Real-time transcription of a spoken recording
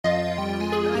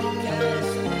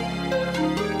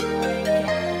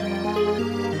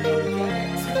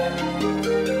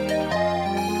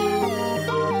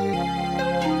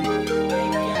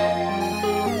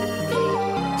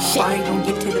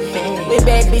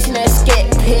bitch in that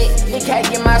scat pit. Think I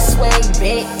get my swag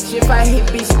back. If I hit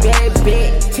bitch bad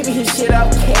back. Tell me his shit off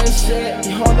cash shit.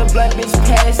 You hold the blunt bitch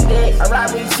past that. I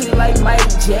ride with you like Mike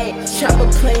Jack.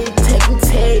 Chopper plane, taking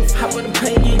tags. Hop on the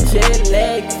plane, get jet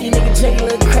lag. These niggas drinking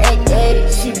little crack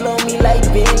addict. She blow me like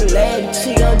Ben Laden.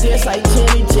 She gon' dance like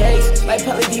Jenny Jacks. Like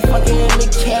Polly D fucking in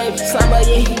the cab. Slime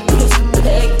yeah, he pissed the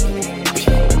pack.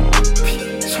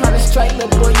 Tryna strike,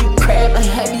 little boy, you crab. A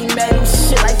heavy metal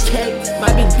shit like cake. My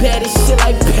bitch bad as shit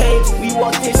like Paige. We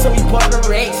walked in, so we bought the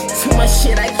racks. Too much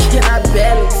shit, I cannot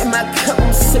balance. In my cup,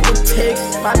 I'm sipping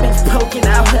text. My bitch poking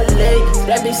out her leg.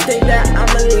 That bitch think that I'm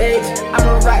a leg.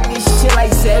 I'ma rock this shit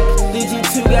like Zep. Digit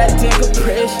 2 got dick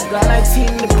compression. Got 19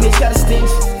 in the bitch, got a stench.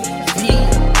 Beat,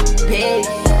 bad,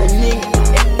 the nigga,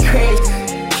 it crash.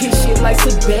 Kiss shit like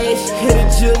Sebastian. Hit a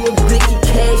jill with Blicky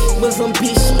Cash. Muslim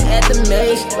bitch, she at the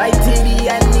mash. Like Diddy,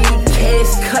 I need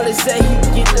cash. Color say he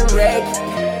get the rack.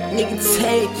 Nigga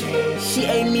take, she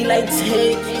ate me like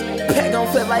take. Pack gon'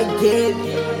 flip like get.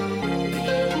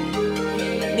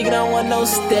 Nigga don't want no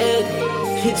stead.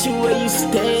 Hit you where you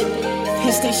stand.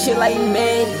 Hit this shit like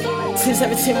mad.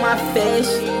 10-17 my fish.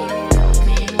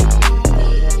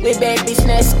 With bad bitch in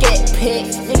that scat pit.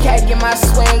 Think I get my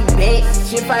swag back.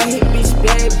 If I hit bitch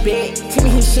bad back. Tell me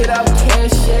his shit off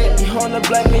cash shit. You hold the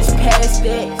black bitch past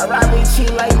that. I ride with you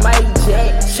like Mike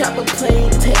Jack. Chopper plane,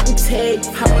 taking tag.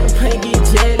 Hop on the plane, get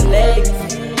jet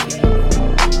lag.